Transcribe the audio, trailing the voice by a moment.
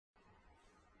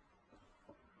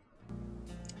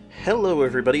Hello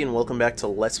everybody and welcome back to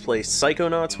Let's Play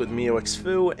Psychonauts with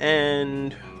MioXFoo,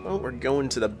 and well, we're going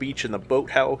to the beach in the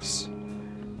boathouse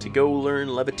to go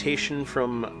learn levitation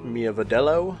from Mia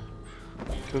Vodello.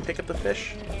 Can we pick up the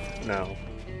fish? No.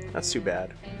 That's too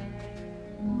bad.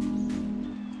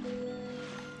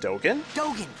 Dogen?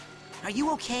 Dogen, are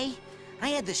you okay? I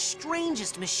had the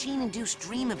strangest machine-induced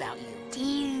dream about you.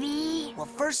 TV? Well,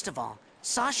 first of all,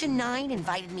 Sasha 9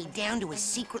 invited me down to his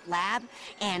secret lab,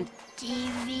 and...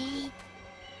 TV?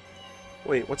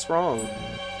 Wait, what's wrong?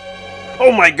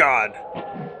 Oh my god!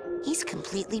 He's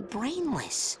completely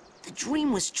brainless. The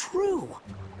dream was true.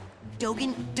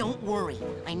 Dogen, don't worry.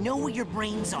 I know where your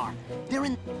brains are. They're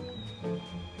in...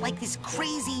 like this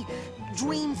crazy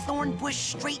dream thorn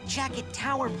bush straitjacket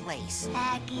tower place.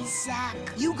 Hacky sack.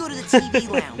 You go to the TV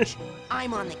lounge.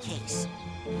 I'm on the case.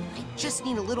 I just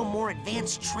need a little more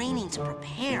advanced training to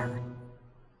prepare.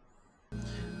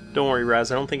 Don't worry,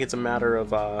 Raz, I don't think it's a matter of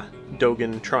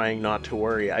Dogen trying not to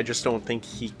worry. I just don't think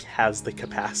he has the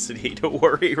capacity to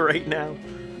worry right now.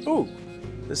 Ooh,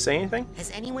 does it say anything?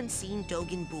 Has anyone seen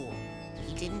Dogen Boole?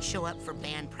 He didn't show up for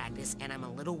band practice, and I'm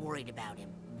a little worried about him.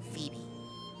 Phoebe.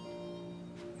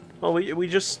 Well, we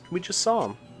just saw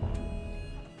him.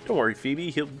 Don't worry,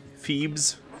 Phoebe. He'll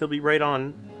be right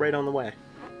on the way.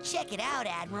 Check it out,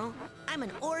 Admiral. I'm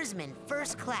an oarsman,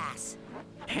 first class.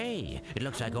 Hey, it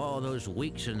looks like all those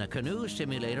weeks in the canoe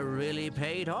simulator really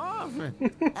paid off.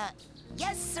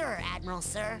 Yes, sir, Admiral,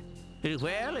 sir.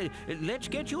 Well, let's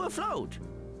get you afloat.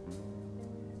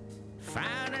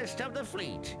 Finest of the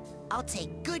fleet. I'll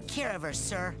take good care of her,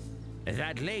 sir.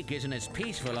 That lake isn't as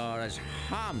peaceful or as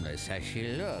harmless as she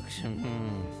looks.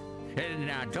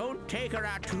 Now, don't take her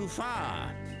out too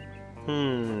far.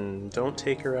 Don't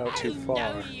take her out too far.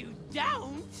 No, you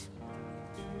don't.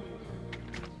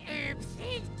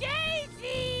 Oopsie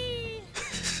daisy!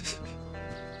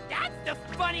 That's the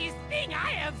funniest thing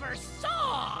I ever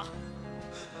saw!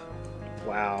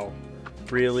 Wow.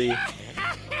 Really?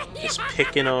 Just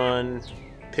picking on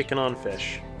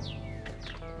fish.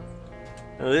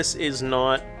 Now, this is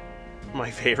not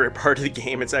my favorite part of the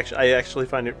game. I actually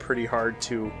find it pretty hard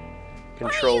to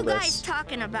control this. What are you guys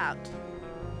talking about?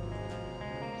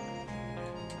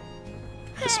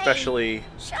 Especially Hey,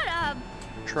 shut up.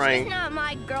 trying She's not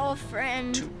my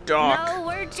girlfriend. to dock. No,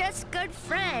 we're just good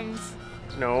friends.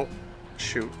 No.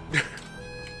 Shoot.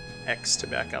 X to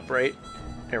back up, right?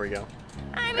 There we go.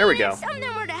 I mean, There we go. if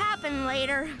something were to happen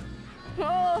later.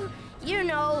 Oh, you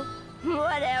know,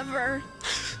 whatever.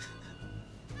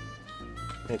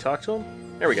 Can I talk to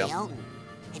him? There we go. Hey, Elton,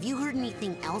 have you heard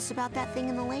anything else about that thing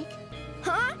in the lake?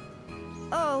 Huh?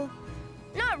 Oh,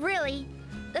 not really.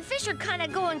 The fish are kind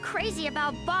of going crazy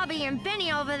about Bobby and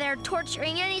Benny over there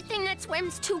torturing anything that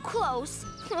swims too close.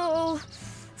 Oh,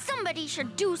 somebody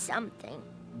should do something.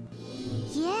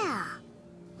 Yeah.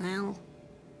 Well,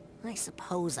 I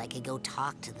suppose I could go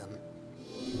talk to them.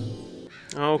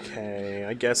 Okay,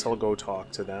 I guess I'll go talk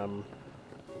to them.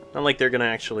 Not like they're gonna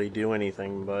actually do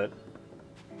anything, but...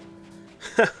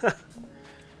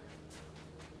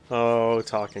 Oh,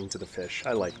 talking to the fish.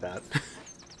 I like that.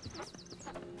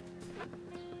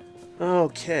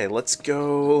 Okay, let's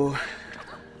go...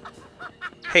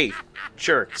 Hey,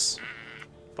 jerks.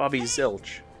 Bobby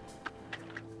Zilch.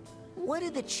 What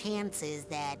are the chances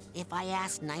that if I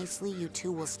ask nicely, you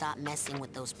two will stop messing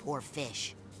with those poor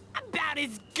fish? About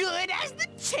as good as the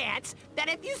chance that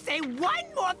if you say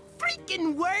one more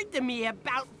freaking word to me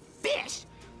about fish,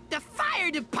 the fire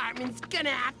department's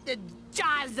gonna have to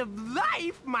jaws of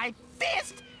life my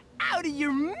fist out of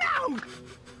your mouth!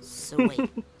 So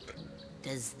wait,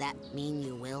 does that mean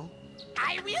you will?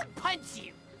 I will punch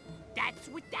you. That's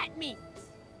what that means.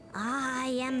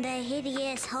 I am the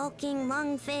hideous hulking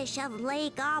lungfish of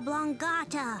Lake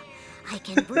Oblongata. I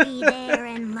can breathe air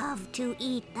and love to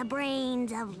eat the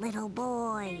brains of little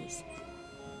boys.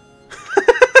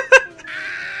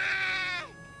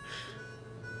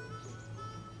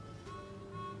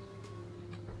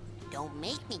 Don't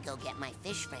make me go get my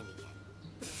fish friend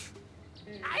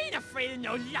again. I ain't afraid of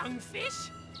no lungfish.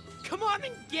 Come on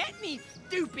and get me,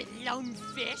 stupid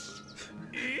lungfish.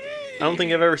 I don't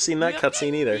think I've ever seen that Look cutscene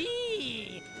at either.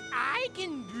 me. I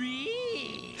can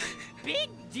breathe. Big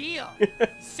deal.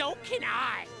 So can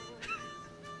I.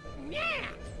 Yeah.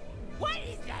 What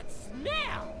is that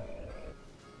smell?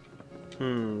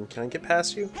 Can I get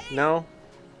past you? No?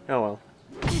 Oh well.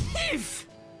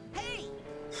 Hey!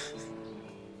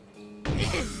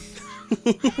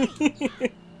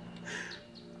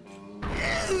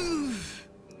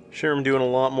 Sure, I'm doing a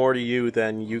lot more to you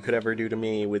than you could ever do to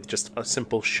me with just a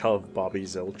simple shove, Bobby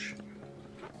Zilch.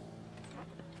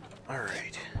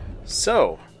 Alright.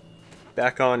 So,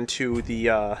 back on to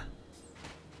the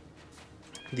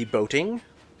the boating.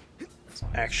 Let's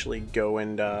actually go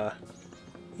and,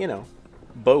 you know,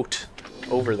 boat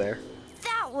over there.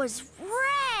 That was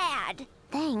rad!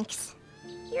 Thanks.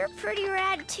 You're pretty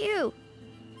rad, too.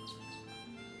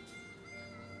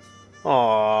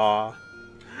 Aww.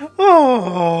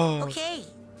 Aww. Okay,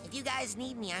 if you guys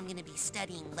need me, I'm gonna be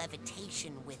studying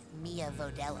levitation with Mia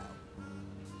Vodello.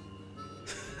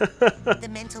 The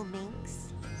mental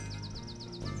minx.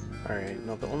 Alright,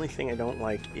 no, the only thing I don't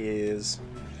like is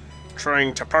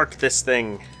trying to park this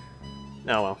thing.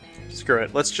 Oh well, screw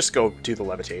it. Let's just go do the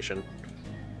levitation.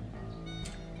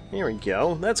 Here we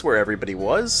go. That's where everybody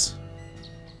was.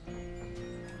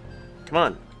 Come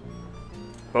on.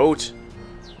 Boat.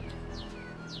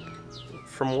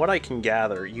 From what I can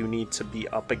gather, you need to be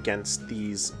up against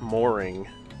these mooring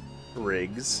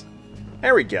rigs.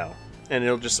 There we go. And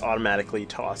it'll just automatically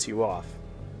toss you off.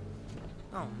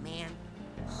 Oh man.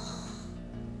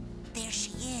 There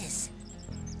she is.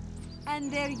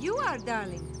 And there you are,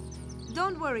 darling.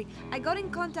 Don't worry, I got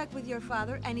in contact with your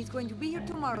father and he's going to be here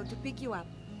tomorrow to pick you up.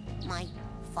 My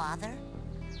father?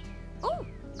 Oh,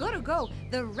 gotta go.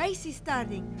 The race is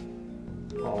starting.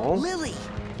 Oh. Lily!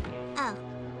 Oh,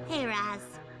 hey Raz.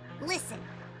 Listen,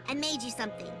 I made you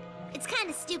something. It's kind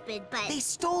of stupid, but... They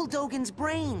stole Dogen's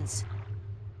brains!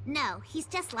 No, he's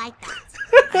just like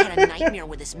that. I had a nightmare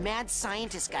where this mad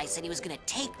scientist guy said he was gonna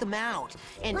take them out,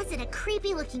 and... Was it a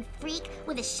creepy-looking freak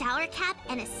with a shower cap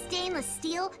and a stainless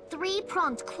steel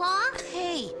three-pronged claw?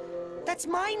 Hey, that's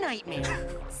my nightmare!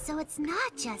 So it's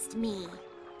not just me.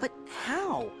 But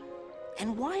how?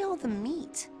 And why all the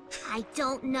meat? I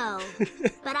don't know,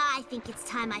 but I think it's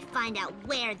time I find out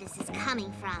where this is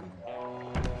coming from.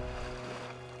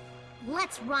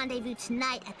 Let's rendezvous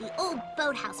tonight at the old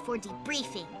boathouse for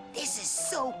debriefing. This is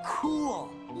so cool!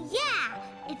 Yeah!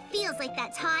 It feels like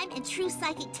that time in True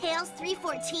Psychic Tales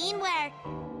 314 where...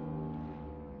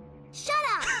 Shut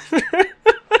up!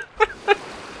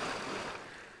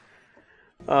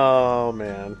 Oh,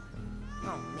 man.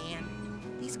 Oh man,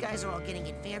 these guys are all getting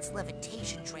advanced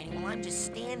levitation training while I'm just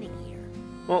standing here.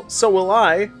 Well, so will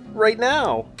I, right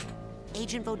now.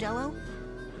 Agent Vodello?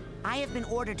 I have been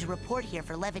ordered to report here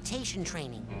for levitation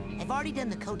training. I've already done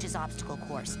the coach's obstacle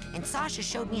course, and Sasha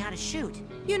showed me how to shoot.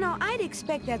 You know, I'd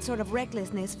expect that sort of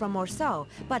recklessness from Orso,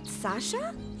 but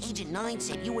Sasha? Agent 9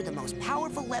 said you were the most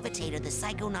powerful levitator the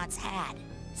Psychonauts had.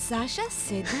 Sasha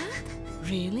said that?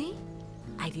 Really?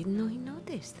 I didn't know he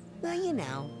noticed. Well, you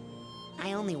know,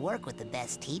 I only work with the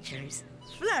best teachers.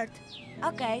 Flirt?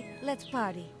 Okay, let's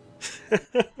party.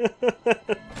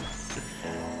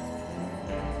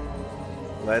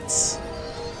 Let's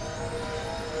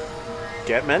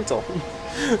get mental.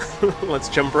 Let's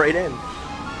jump right in.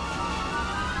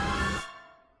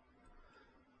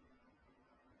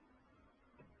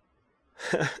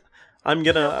 I'm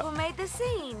gonna... Who made the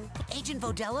scene? Agent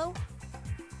Vodello?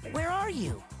 Where are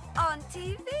you? On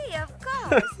TV, of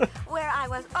course. Where I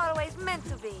was always meant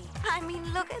to be. I mean,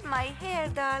 look at my hair,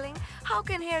 darling. How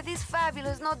can hair this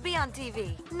fabulous not be on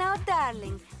TV? Now,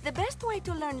 darling, the best way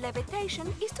to learn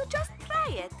levitation is to just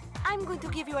try it. I'm going to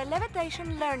give you a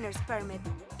levitation learner's permit.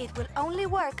 It will only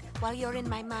work while you're in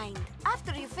my mind.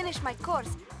 After you finish my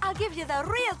course, I'll give you the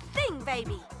real thing,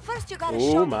 baby. First, you gotta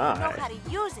show me you know how to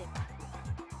use it.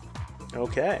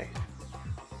 Okay.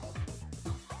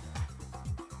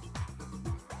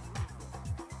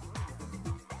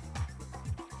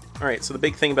 Alright, so the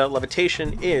big thing about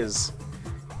levitation is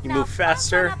you Now, move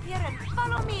faster, up here and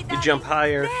follow me, you darling. jump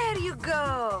higher, There you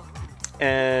go.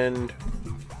 and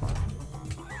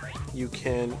you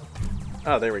can...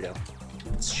 Oh, there we go.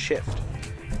 It's shift.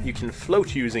 You can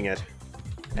float using it,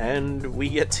 and we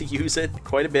get to use it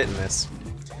quite a bit in this.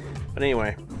 But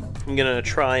anyway, I'm gonna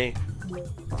try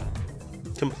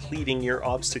completing your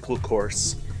obstacle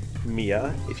course,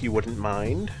 Mia, if you wouldn't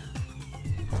mind.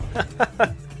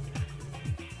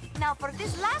 Now for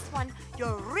this last one,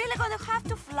 you're really gonna have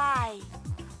to fly.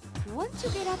 Once you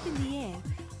get up in the air,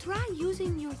 try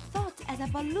using your thoughts as a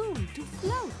balloon to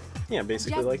float. Yeah,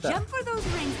 basically Just like that. jump for those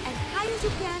rings as high as you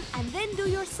can and then do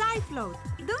your side float.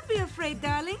 Don't be afraid,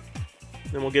 darling.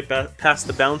 Then we'll get past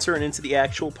the bouncer and into the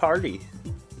actual party.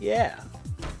 Yeah.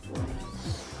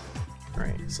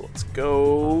 Alright, so let's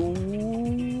go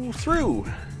through.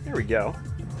 There we go.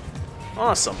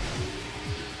 Awesome.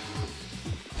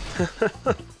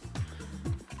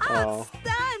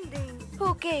 Outstanding!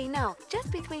 Okay, now,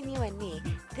 just between you and me,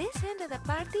 this end of the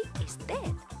party is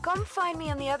dead. Come find me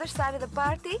on the other side of the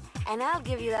party, and I'll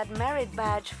give you that merit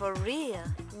badge for real.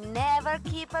 Never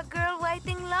keep a girl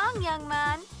waiting long, young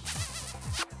man.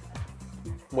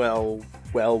 Well,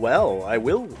 well, well, I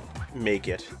will make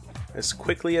it as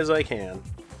quickly as I can.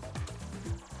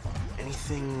 And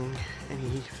Anything?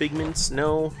 Any figments?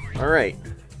 No? Alright.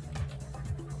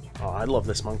 Oh, I love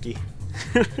this monkey.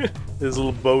 His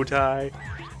little bow tie,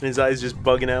 and his eyes just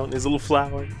bugging out, and his little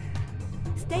flower.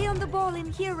 Stay on the ball in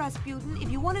here, Rasputin,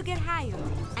 if you want to get higher.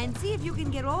 And see if you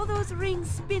can get all those rings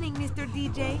spinning, Mr.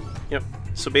 DJ. Yep.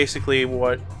 So basically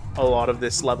what a lot of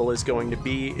this level is going to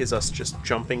be is us just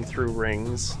jumping through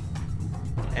rings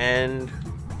and,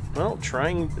 well,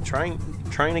 trying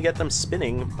to get them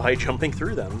spinning by jumping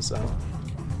through them, so.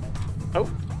 Oh.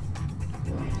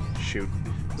 Shoot.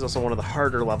 This is also one of the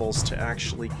harder levels to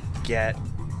actually get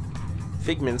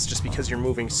figments just because you're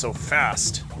moving so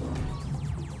fast.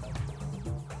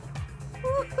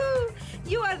 Woohoo!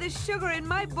 You are the sugar in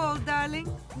my bowl,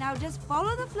 darling. Now just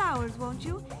follow the flowers, won't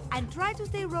you? And try to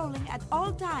stay rolling at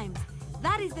all times.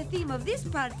 That is the theme of this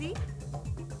party.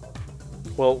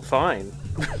 Well, fine.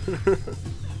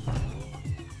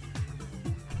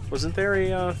 Wasn't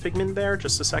there a figment there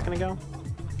just a second ago?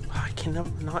 I can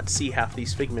not see half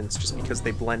these figments just because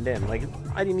they blend in. Like,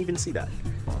 I didn't even see that.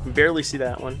 Barely see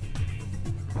that one.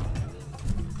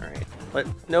 Alright.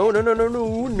 No.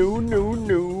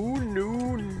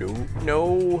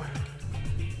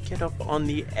 Get up on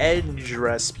the edge,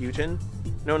 Rasputin.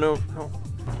 No. No,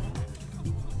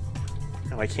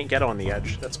 I can't get on the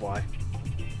edge. That's why.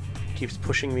 It keeps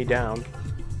pushing me down.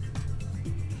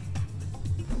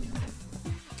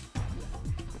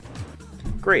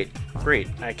 Great.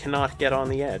 I cannot get on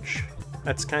the edge.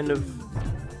 That's kind of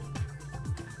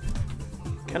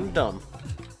dumb.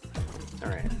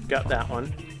 Alright, got that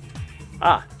one.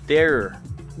 Ah, there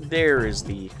is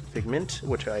the figment,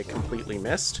 which I completely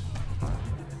missed.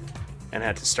 And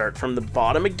had to start from the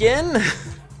bottom again?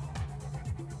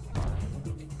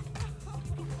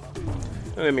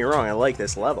 Don't get me wrong, I like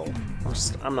this level.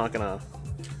 I'm not gonna...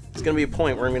 There's gonna be a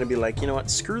point where I'm gonna be like, you know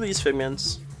what, screw these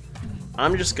figments.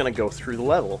 I'm just gonna go through the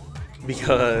level,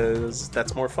 because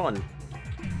that's more fun.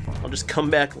 I'll just come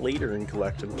back later and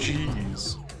collect them.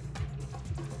 Jeez.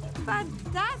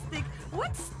 Fantastic!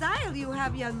 What style you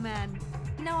have, young man.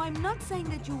 Now, I'm not saying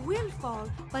that you will fall,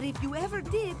 but if you ever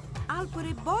did, I'll put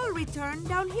a ball return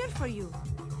down here for you.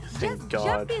 Thank Just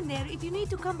God. jump in there if you need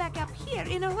to come back up here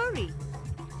in a hurry.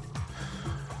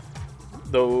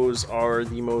 Those are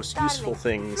the most Darling, useful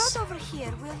things. float over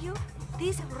here, will you?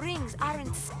 These rings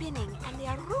aren't spinning, and they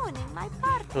are ruining my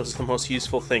party. Those are the most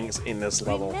useful things in this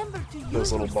level. Remember to use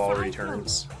Those little your ball side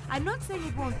returns. hook. I'm not saying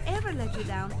it won't ever let you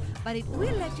down, but it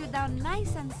will let you down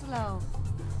nice and slow.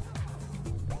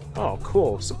 Oh,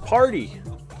 cool. It's a party.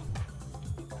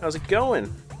 How's it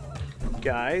going,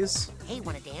 guys? Hey,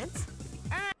 wanna dance?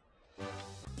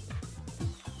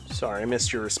 Sorry, I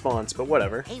missed your response, but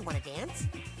whatever. Hey, wanna dance?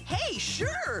 Hey,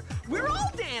 sure! We're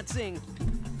all dancing!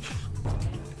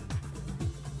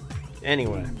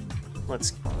 Anyway,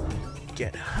 let's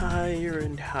get higher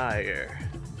and higher.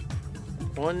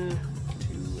 1,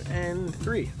 2, and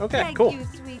 3. Okay, Thank cool. you,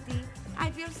 sweetie. I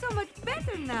feel so much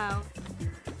better now.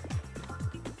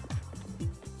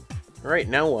 Alright,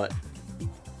 now what?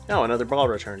 Oh, another ball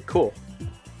return. Cool.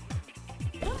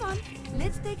 Come on,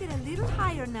 let's take it a little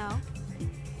higher now.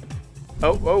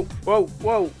 Oh,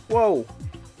 whoa.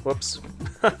 Whoops.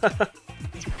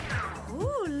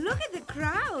 Ooh, look at the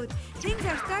crowd. Things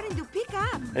are starting to pick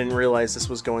up. I didn't realize this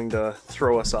was going to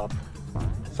throw us up.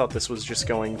 I thought this was just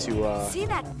going to, See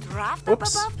that draft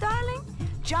Whoops. up above, darling?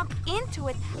 Jump into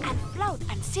it and float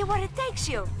and see where it takes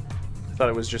you. I thought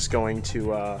it was just going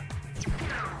to,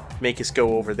 make us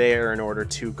go over there in order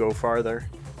to go farther.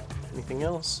 Anything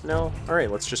else? No? Alright,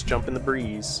 let's just jump in the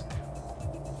breeze.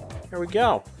 There we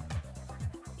go.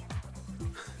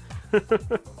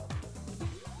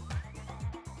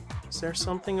 Is there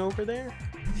something over there?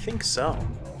 I think so.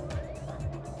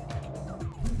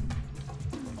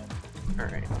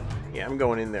 Alright. Yeah, I'm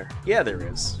going in there. Yeah, there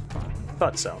is.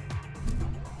 Thought so.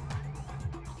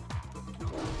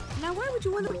 Now, why would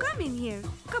you want to come in here?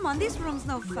 Come on, this room's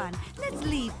no fun. Let's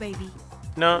leave, baby.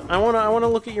 No, I wanna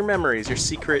look at your memories, your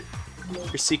secret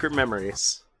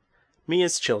memories. Me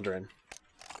as children.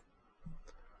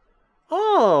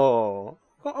 Oh,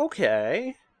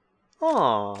 okay.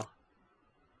 Aw.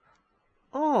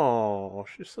 Oh,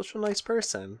 she's such a nice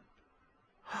person.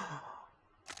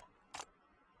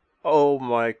 Oh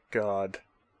my God.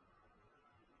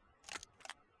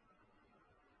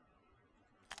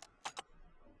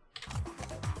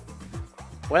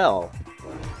 Well.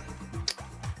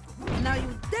 Now,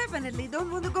 you definitely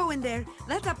don't want to go in there.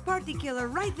 That's a party killer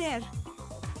right there.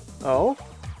 Oh?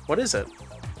 What is it?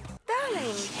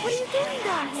 Darling, what are you doing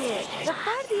down here? The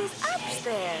party is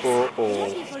upstairs. Uh-oh.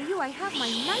 Lucky for you, I have my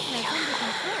nightmares under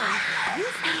control.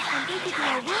 These things can take you to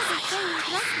a world of pain,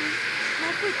 trust me.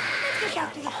 Now quick, let's get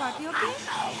back to the party, okay?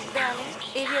 Darling,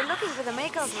 if you're looking for the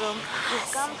makeout room,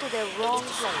 you've come to the wrong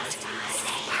place.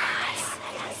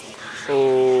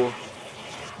 Oh,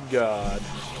 God.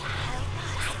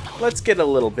 Let's get a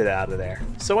little bit out of there.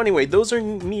 So anyway, those are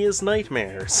Mia's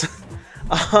nightmares.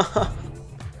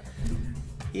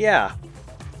 Yeah.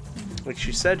 Like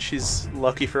she said, she's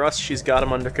lucky for us, she's got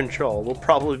them under control. We'll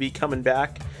probably be coming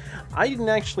back. I didn't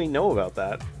actually know about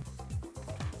that.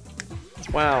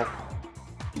 Wow.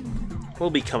 We'll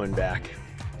be coming back.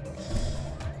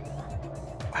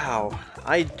 Wow.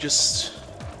 I just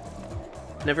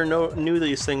never knew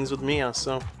these things with Mia,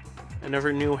 so I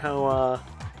never knew how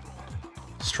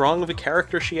strong of a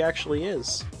character she actually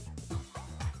is. I'm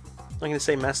not gonna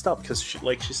say messed up, because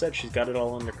like she said, she's got it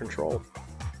all under control.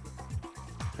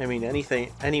 I mean,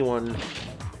 anyone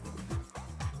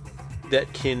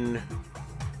that can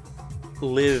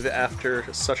live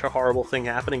after such a horrible thing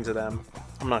happening to them,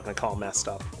 I'm not gonna call messed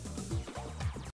up.